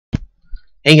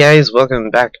Hey guys, welcome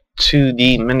back to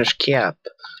the Minish cap.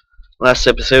 Last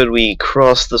episode we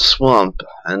crossed the swamp,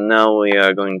 and now we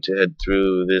are going to head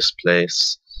through this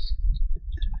place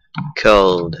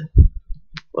called,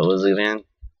 what was it again?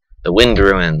 The Wind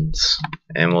Ruins,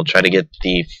 and we'll try to get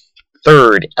the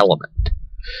third element.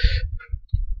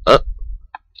 Oh,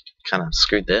 kind of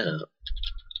screwed that up.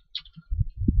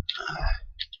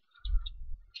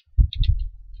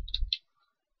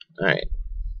 Alright.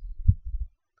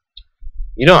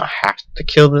 You don't have to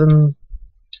kill them.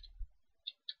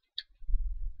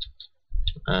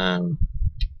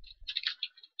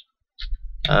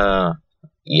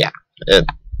 Yeah. It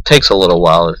takes a little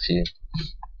while if you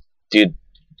do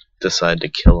decide to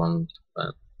kill them,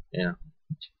 but yeah.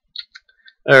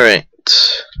 Alright.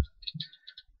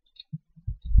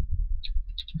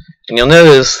 And you'll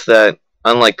notice that,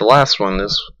 unlike the last one,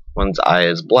 this one's eye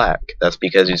is black. That's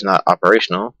because he's not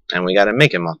operational, and we gotta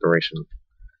make him operational.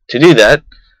 To do that,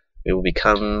 we will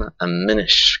become a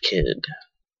Minish kid.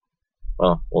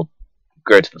 Well, we'll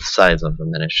grow to the size of a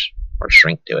Minish, or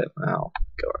shrink to it. Oh,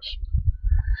 gosh.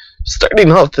 Starting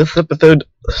off this episode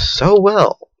so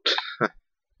well.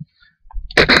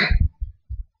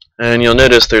 And you'll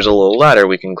notice there's a little ladder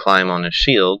we can climb on his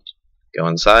shield. Go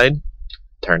inside,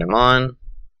 turn him on,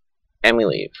 and we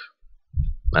leave.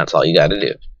 That's all you gotta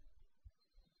do.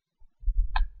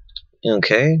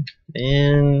 Okay,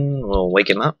 and we'll wake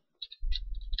him up.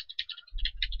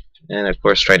 And of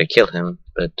course try to kill him,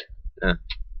 but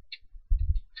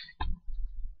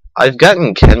I've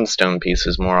gotten Kenstone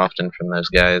pieces more often from those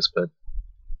guys, but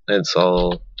it's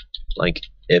all like,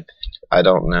 if I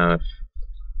don't know if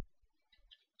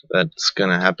that's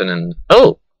gonna happen. And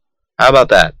oh, how about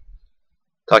that?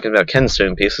 Talking about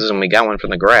Kenstone pieces, and we got one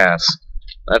from the grass.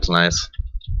 That's nice.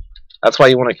 That's why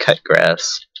you want to cut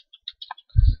grass.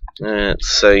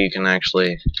 So you can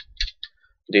actually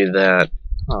do that.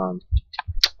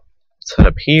 Set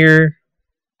up here.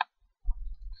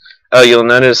 Oh, you'll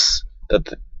notice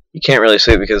that you can't really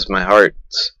see it because of my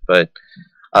hearts, but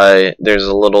there's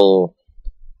a little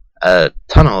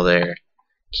tunnel there.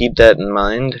 Keep that in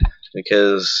mind,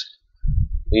 because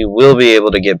we will be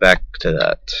able to get back to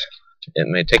that. It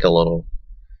may take a little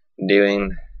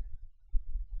doing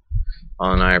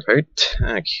on our part.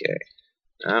 Okay.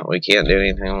 Oh, we can't do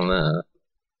anything on that.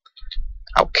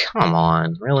 Oh, come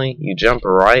on. Really? You jump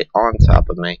right on top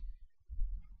of me.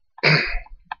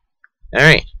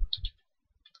 Alright.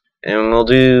 And we'll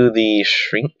do the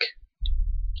shrink.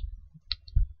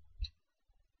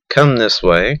 Come this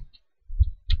way.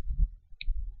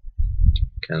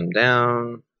 Come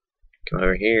down. Come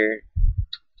over here.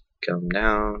 Come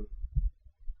down.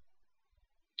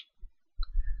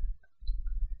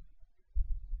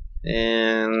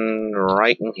 And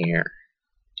right in here.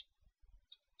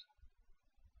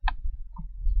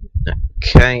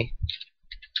 Okay.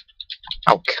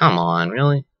 Oh, come on,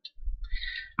 really?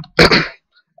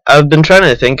 I've been trying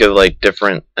to think of like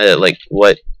different, like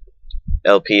what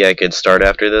LP I could start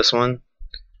after this one,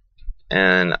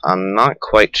 and I'm not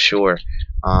quite sure.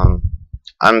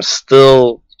 I'm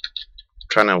still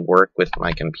trying to work with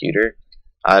my computer.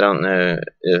 I don't know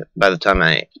if by the time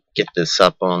I get this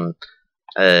up on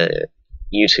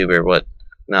YouTube or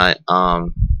whatnot,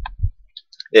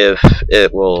 if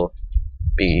it will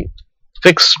be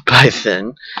fixed by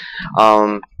then.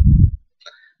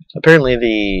 Apparently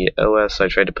the OS I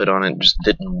tried to put on it just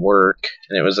didn't work,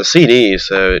 and it was a CD,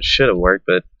 so it should have worked,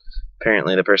 but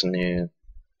apparently the person who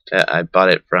I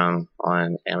bought it from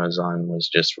on Amazon was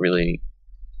just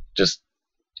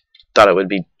thought it would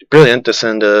be brilliant to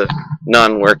send a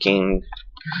non-working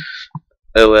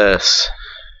OS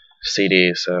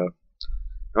CD, so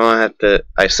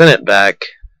I sent it back.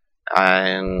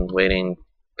 I'm waiting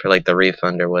for like the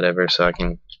refund or whatever so I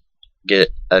can get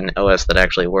an OS that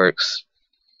actually works.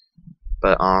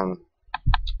 But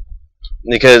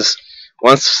because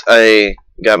once I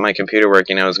got my computer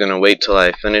working, I was gonna wait till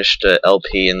I finished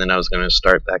LP, and then I was gonna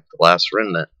start back the last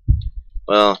remnant.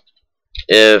 Well,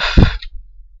 if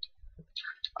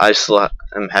I still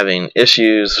am having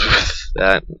issues with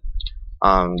that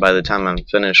by the time I'm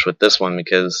finished with this one,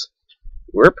 because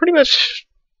we're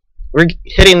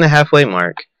hitting the halfway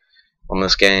mark on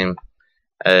this game.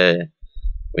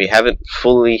 We haven't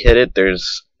fully hit it.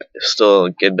 There's still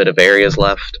a good bit of areas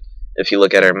left if you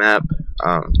look at our map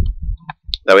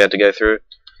that we have to go through.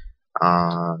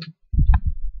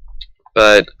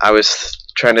 But I was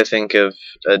trying to think of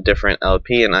a different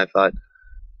LP, and I thought,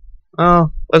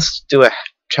 oh, let's do a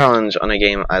challenge on a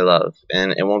game I love,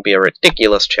 and it won't be a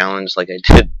ridiculous challenge like I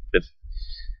did with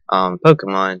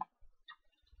Pokemon,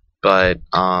 but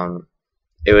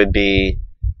it would be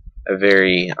a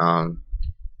very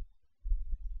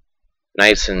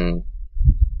nice and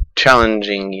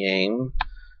challenging game,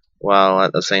 while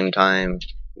at the same time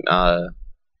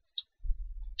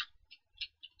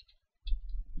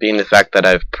being the fact that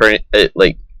I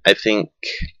think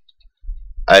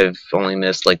I've only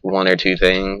missed like one or two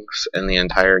things in the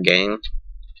entire game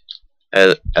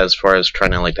as far as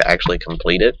trying to to actually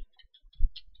complete it.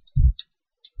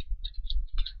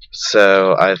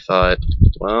 So I thought,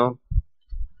 well,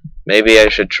 maybe I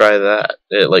should try that,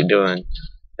 doing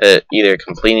it, either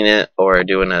completing it or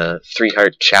doing a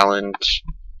 3-heart challenge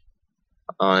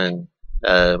on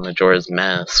Majora's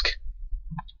Mask.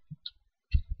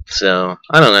 So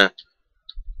I don't know.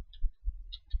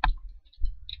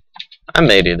 I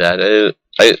may do that.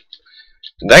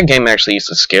 That game actually used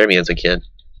to scare me as a kid.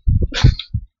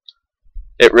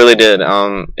 It really did.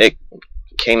 It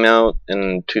came out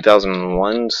in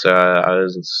 2001, so I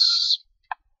was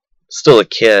still a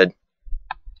kid,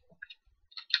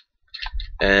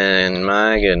 and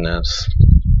my goodness,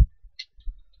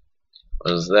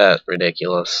 was that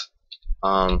ridiculous.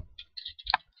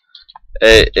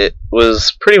 It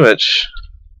was pretty much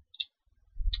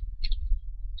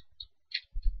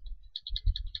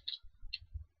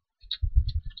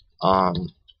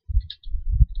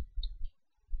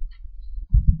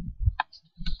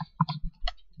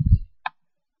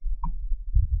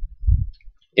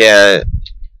yeah,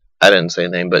 I didn't say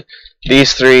anything, but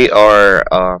these three are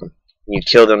you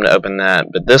kill them to open that,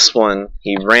 but this one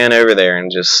he ran over there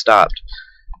and just stopped.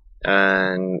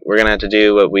 And we're gonna have to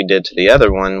do what we did to the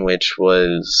other one, which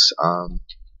was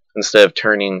instead of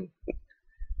turning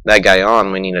that guy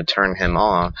on, we need to turn him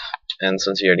off. And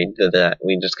since he already did that,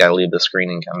 we just gotta leave the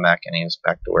screen and come back, and he's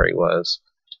back to where he was.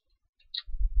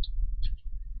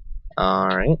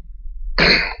 Alright.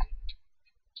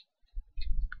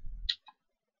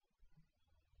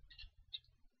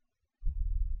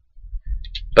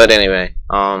 But anyway,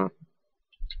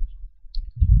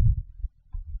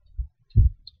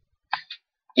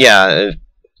 yeah,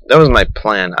 that was my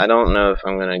plan. I don't know if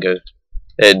I'm gonna go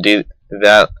do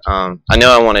that. I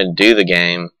know I want to do the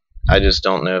game. I just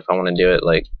don't know if I want to do it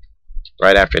like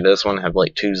right after this one. Have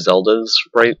like 2 Zeldas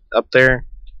right up there.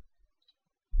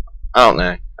 I don't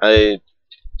know. I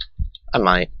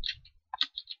might.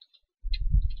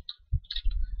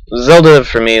 Zelda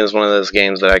for me is one of those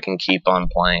games that I can keep on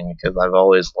playing because I've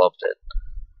always loved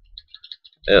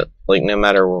it. Like no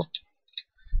matter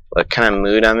what kind of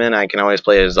mood I'm in, I can always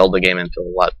play a Zelda game and feel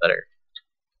a lot better.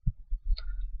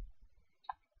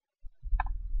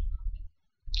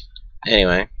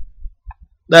 Anyway,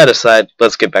 that aside,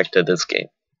 let's get back to this game.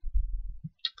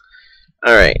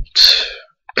 Alright.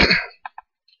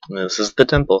 This is the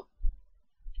temple.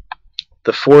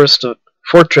 The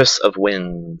Fortress of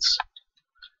Winds.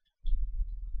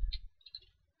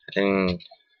 And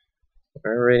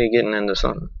we're already getting into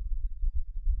something.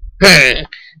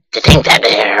 To think that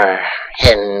there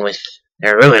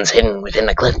are ruins hidden within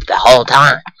the cliff the whole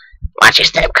time. Watch your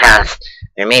step, Cross.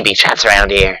 There may be traps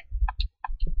around here.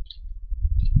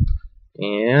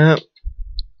 Yep.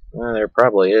 Well, there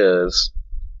probably is.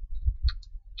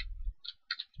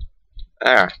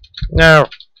 Ah, no.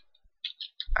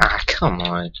 Ah, come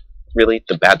on. Really?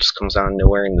 The bat just comes out of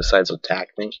nowhere and decides to attack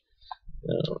me?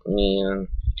 Oh, man.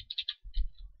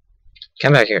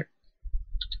 Come back here.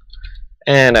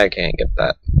 And I can't get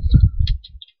that.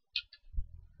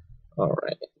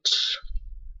 Alright.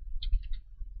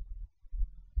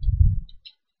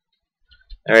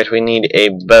 Alright, we need a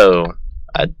bow.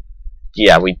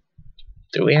 Yeah,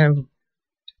 do we have?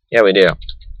 Yeah, we do.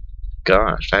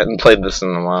 Gosh, I hadn't played this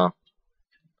in a while.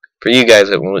 For you guys,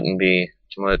 it wouldn't be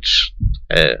much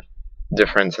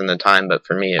difference in the time, but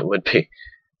for me, it would be.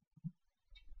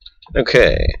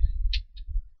 Okay.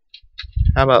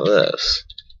 How about this?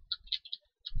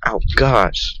 Oh,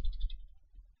 gosh.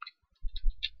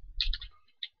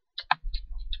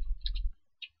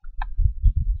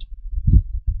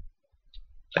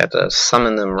 I have to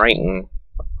summon them right in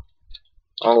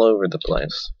all over the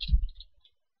place.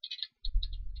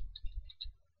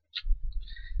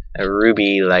 A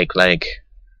ruby like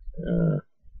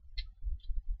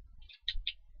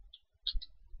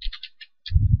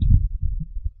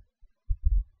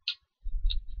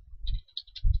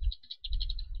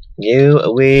you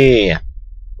away.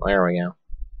 There we go.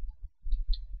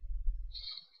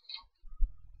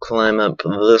 Climb up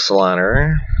this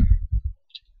ladder.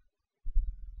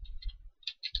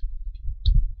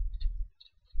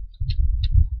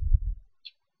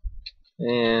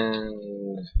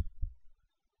 And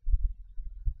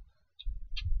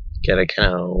gotta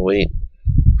kind of wait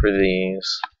for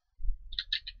these.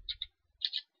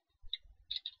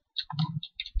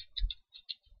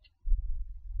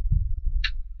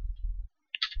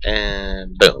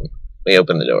 we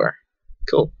open the door.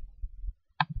 Cool.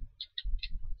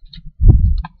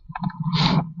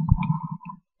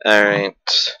 Alright.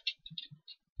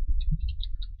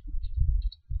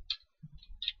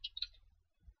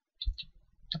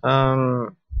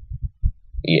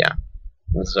 Yeah.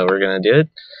 So we're gonna do it.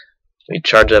 We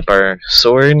charge up our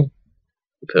sword,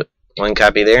 put one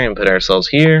copy there, and put ourselves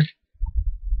here.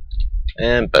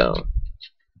 And boom.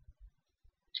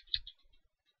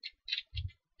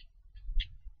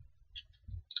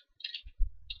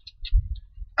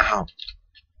 Ow.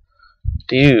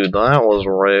 Dude, that was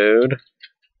rude.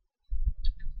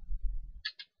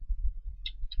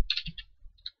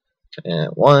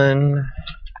 And 1,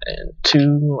 and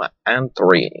 2, and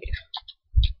 3.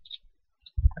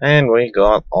 And we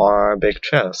got our big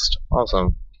chest.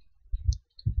 Awesome.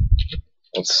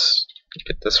 Let's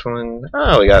get this one.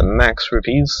 Oh, we got max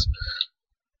rupees.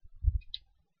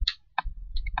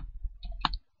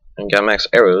 And got max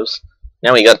arrows.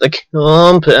 Now we got the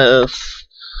compass.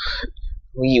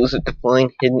 We use it to find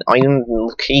hidden items and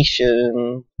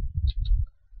location.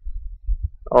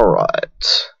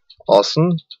 Alright.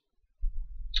 Awesome.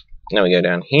 Now we go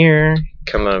down here.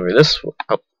 Come over this way.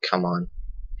 Oh, come on.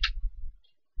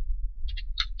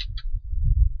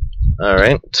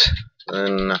 Alright.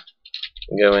 Then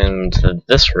go into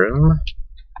this room.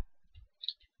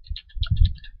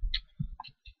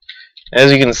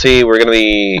 As you can see, we're going to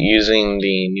be using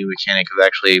the new mechanic of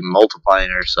actually multiplying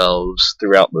ourselves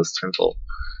throughout this temple.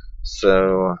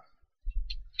 So,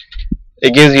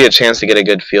 it gives you a chance to get a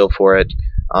good feel for it.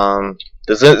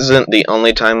 This isn't the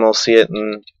only time we'll see it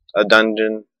in a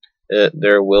dungeon.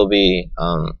 There will be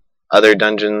other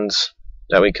dungeons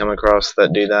that we come across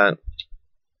that do that.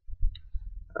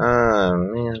 Oh,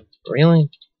 man. Really?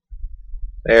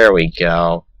 There we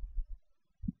go.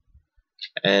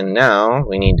 And now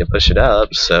we need to push it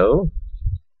up, so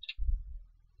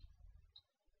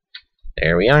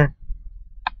there we are.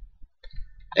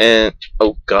 And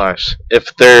oh gosh,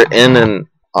 if they're in an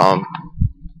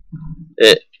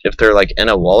if they're like in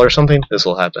a wall or something, this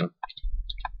will happen.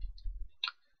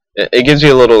 It gives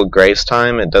you a little grace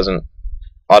time. It doesn't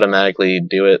automatically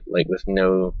do it like with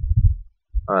no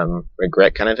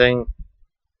regret kind of thing.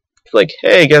 It's like,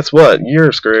 hey, guess what?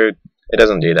 You're screwed. It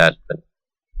doesn't do that, but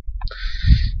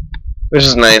which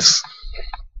is nice.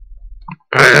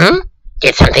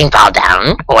 Did something fall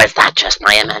down, or is that just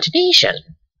my imagination?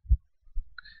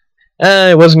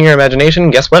 It wasn't your imagination.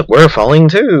 Guess what? We're falling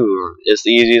too. It's the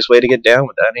easiest way to get down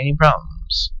without any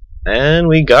problems. And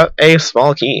we got a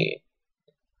small key.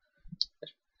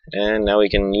 And now we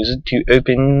can use it to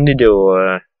open the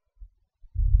door.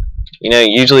 You know,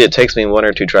 usually it takes me 1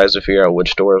 or 2 tries to figure out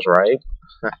which door is right.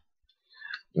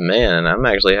 Man, I'm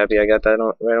actually happy I got that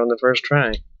right on the first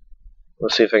try.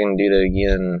 Let's see if I can do that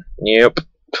again. Yep.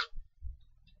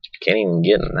 Can't even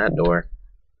get in that door.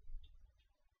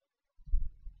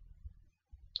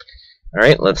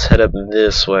 Alright, let's head up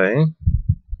this way.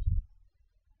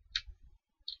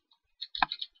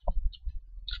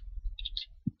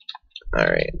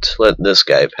 Alright, let this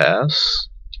guy pass.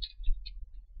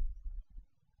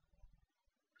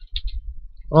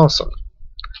 Awesome.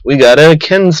 We got a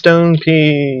Kenstone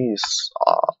piece!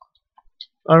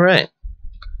 Alright.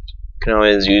 Can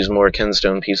always use more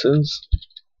Kenstone pieces.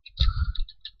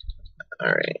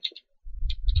 Alright.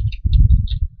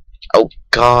 Oh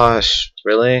gosh,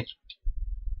 really?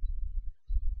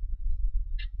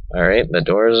 Alright, the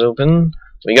door is open.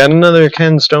 We got another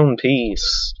Kenstone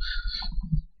piece.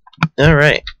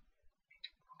 Alright.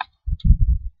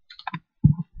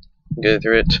 Go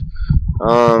through it.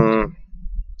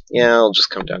 Yeah, I'll just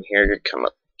come down here, come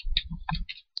up.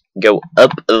 Go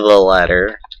up the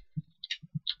ladder.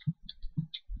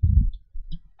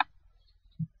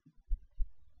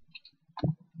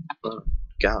 Oh,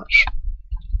 gosh.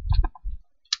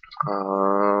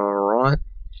 Alright.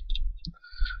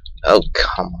 Oh,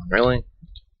 come on, really?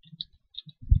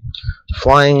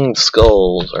 Flying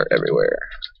skulls are everywhere.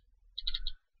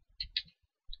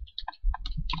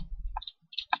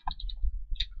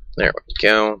 There we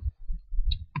go.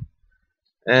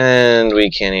 And we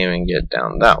can't even get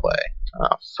down that way.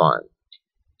 Ah, fun.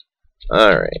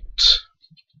 Alright.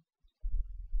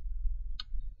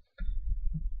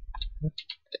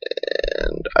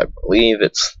 And I believe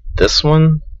it's this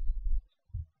one.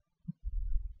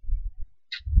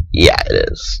 Yeah,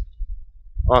 it is.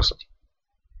 Awesome.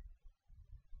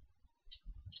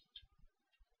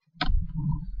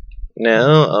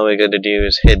 Now, all we gotta do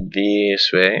is head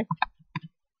this way.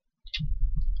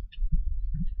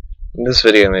 This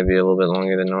video may be a little bit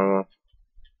longer than normal.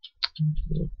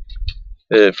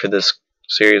 For this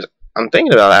series, I'm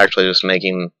thinking about actually just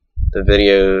making the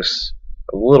videos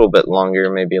a little bit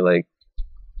longer, maybe like,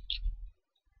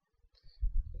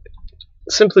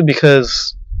 simply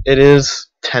because it is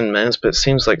 10 minutes, but it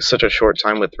seems like such a short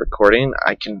time with recording.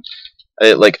 I'd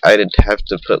have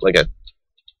to put like a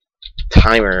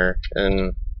timer,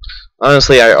 and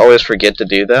honestly, I always forget to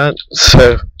do that,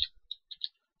 so.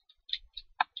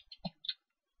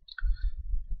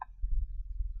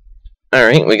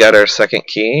 Alright, we got our second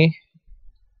key.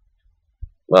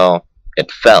 Well, it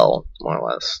fell, more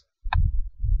or less.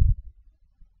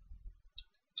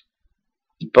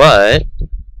 But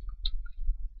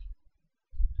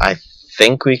I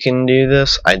think we can do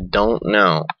this. I don't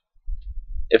know.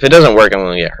 If it doesn't work, I'm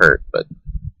going to get hurt, but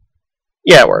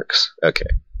yeah, it works. Okay.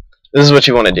 This is what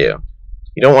you want to do.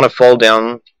 You don't want to fall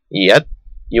down yet.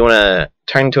 You want to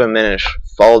turn into a Minish,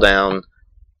 fall down,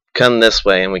 come this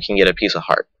way, and we can get a piece of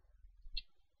heart.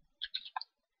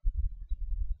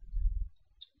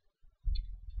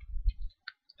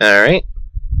 Alright.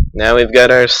 Now we've got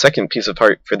our second piece of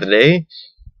heart for the day.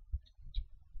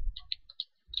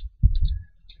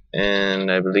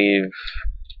 And I believe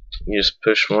you just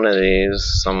push one of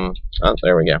these. Oh,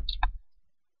 there we go.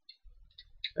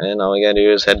 And all we gotta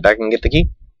do is head back and get the key.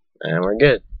 And we're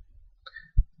good.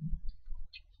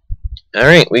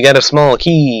 Alright, we got a small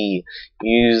key.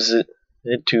 Use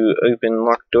it to open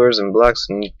locked doors and blocks,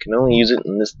 and you can only use it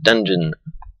in this dungeon.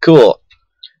 Cool.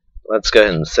 Let's go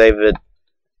ahead and save it,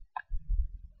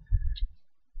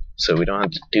 so we don't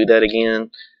have to do that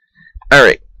again.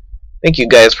 Alright, thank you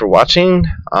guys for watching.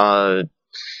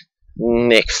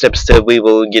 Next episode we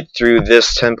will get through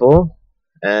this temple,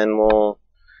 and we'll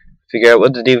figure out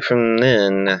what to do from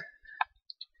then.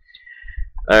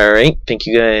 Alright, thank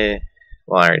you guys.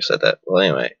 Well, I already said that. Well,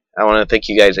 anyway, I want to thank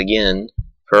you guys again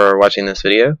for watching this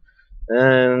video,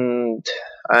 and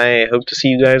I hope to see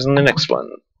you guys in the next one.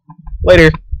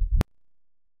 Later!